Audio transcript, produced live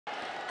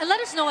let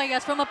us know, I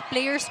guess, from a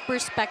player's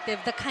perspective,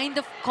 the kind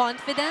of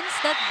confidence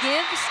that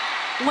gives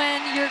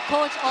when your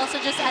coach also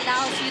just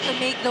allows you to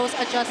make those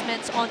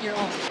adjustments on your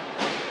own.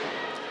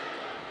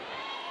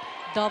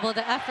 Double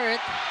the effort.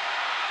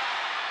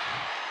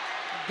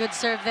 Good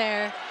serve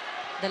there.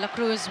 De La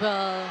Cruz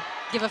will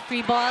give a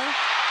free ball.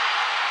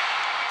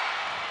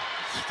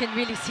 You can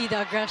really see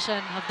the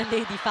aggression of the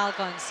Lady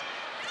Falcons.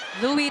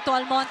 Louis to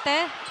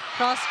Almonte,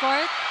 cross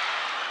court.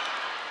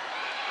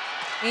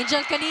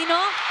 Angel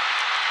Canino.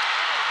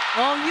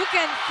 Oh, you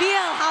can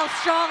feel how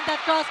strong that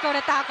cross court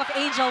attack of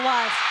Angel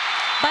was.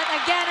 But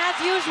again, as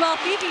usual,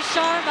 Fifi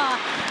Sharma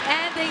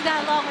ending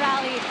that long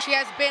rally. She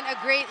has been a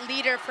great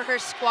leader for her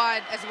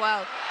squad as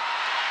well.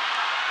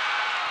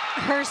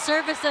 Her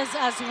services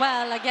as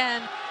well.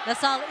 Again,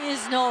 LaSalle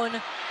is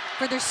known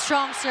for their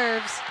strong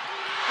serves.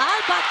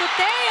 Alba to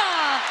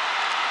Thea.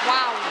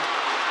 Wow.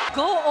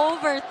 Go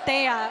over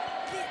Thea.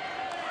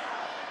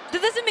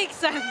 That doesn't make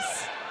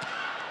sense.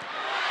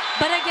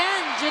 But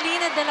again,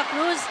 Jelena De La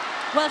Cruz,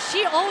 well,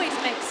 she always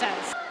makes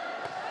sense.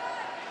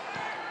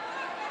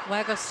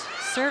 Huegos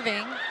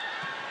serving.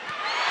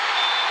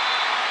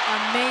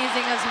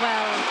 Amazing as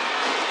well.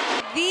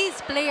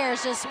 These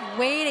players just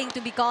waiting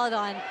to be called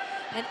on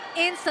and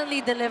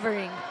instantly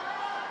delivering.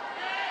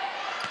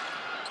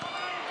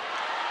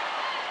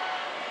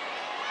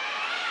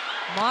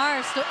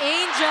 Mars to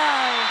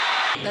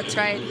Angel. That's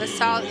right.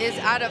 LaSalle is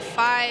out of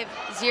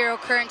 5-0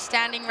 current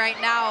standing right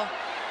now.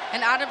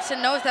 And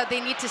Adamson knows that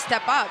they need to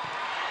step up.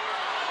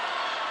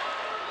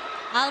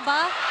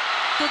 Alba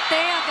to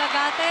Thea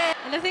Gagate.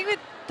 And the thing with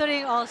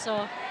Turing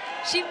also,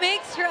 she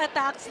makes her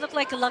attacks look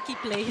like lucky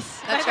plays.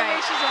 That's by the way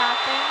right. she's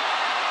acting.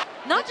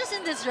 Not just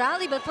in this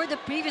rally, but for the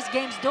previous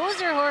games.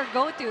 Those are her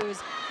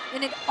go-tos.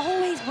 And it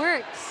always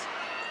works.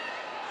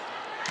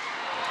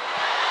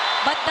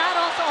 But that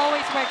also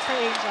always works for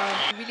Angel.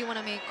 We really want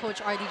to make Coach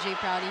RDJ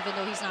proud, even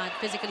though he's not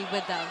physically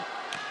with them.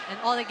 And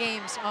all the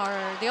games are,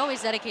 they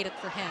always dedicated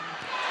for him.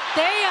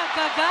 Thea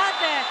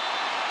Gagate.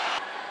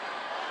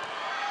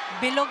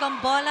 Bilog ang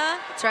bola.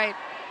 That's right.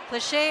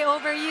 Cliche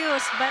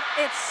overused, but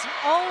it's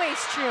always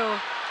true.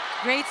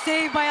 Great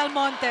save by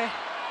Almonte.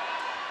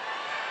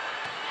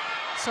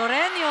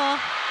 Soreño.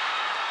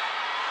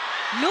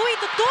 Louis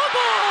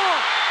Tutubo!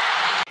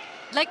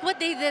 Like what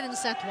they did in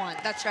set 1.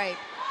 That's right.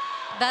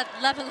 That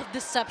level of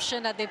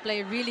deception that they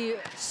play, really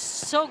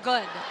so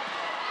good.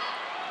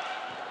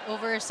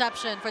 Over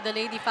reception for the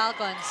Lady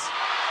Falcons.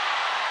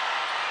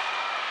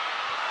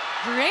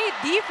 Great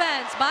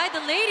defense by the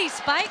Lady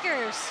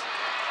Spikers.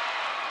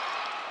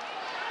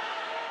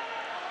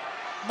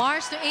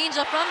 Mars to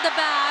Angel from the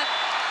back.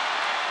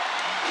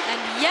 And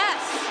yes!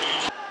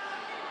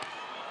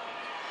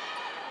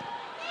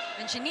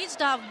 And she needs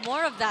to have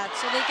more of that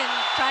so they can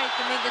try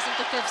to make this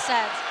into 5th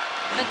set.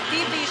 But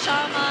Fifi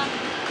Sharma,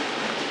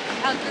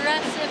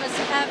 aggressive as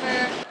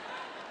ever.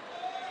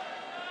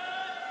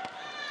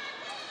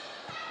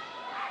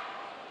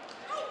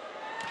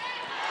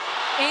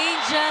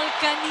 Angel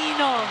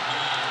Canino,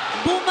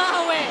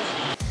 bumawi.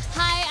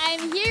 Hi,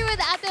 I'm here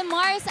with Ate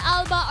Mars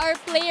Alba, our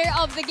player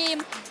of the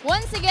game.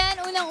 Once again,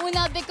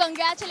 unang-una, big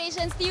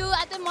congratulations to you,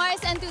 Ate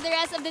Mars, and to the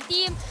rest of the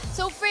team.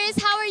 So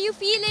first, how are you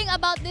feeling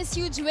about this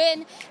huge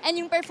win and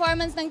yung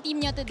performance ng team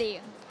nyo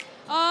today?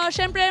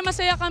 Siyempre,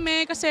 masaya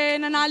kami kasi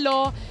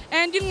nanalo.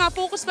 And yun nga,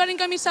 focus pa rin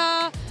kami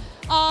sa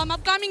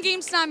upcoming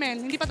games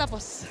namin. Hindi pa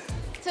tapos.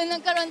 So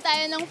nagkaroon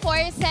tayo ng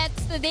 4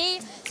 sets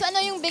today. So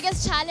ano yung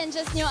biggest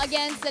challenges nyo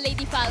against the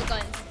Lady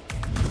Falcons?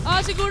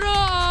 Siguro,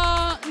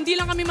 hindi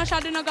lang kami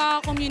masyado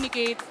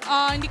nag-communicate.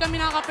 Hindi kami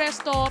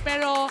nakakapresto,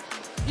 pero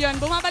yun,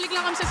 bumabalik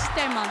lang kami sa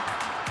sistema.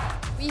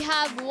 We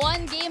have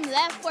 1 game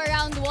left for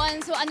round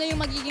 1. So ano yung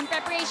magiging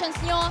preparations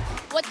nyo?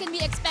 What can we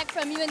expect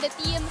from you and the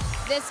team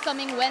this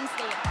coming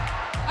Wednesday?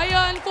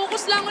 Ayun,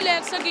 focus lang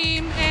ulit sa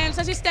game and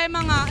sa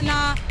sistema nga na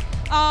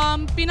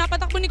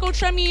pinapatakbo ni Coach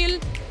Ramil.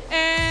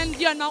 And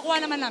yun,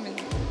 makukuha naman namin.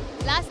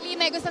 Lastly,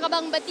 may gusto ka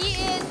bang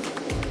batiin?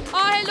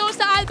 Hello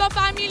sa Alba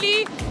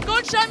family.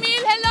 Coach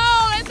Ramil, hello!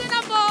 Ito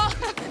na po.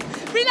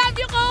 We love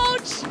you,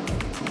 Coach!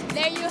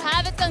 There you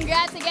have it.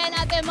 Congrats again,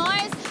 Ate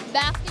Mars.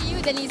 Back to you,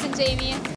 Denise and Jamie.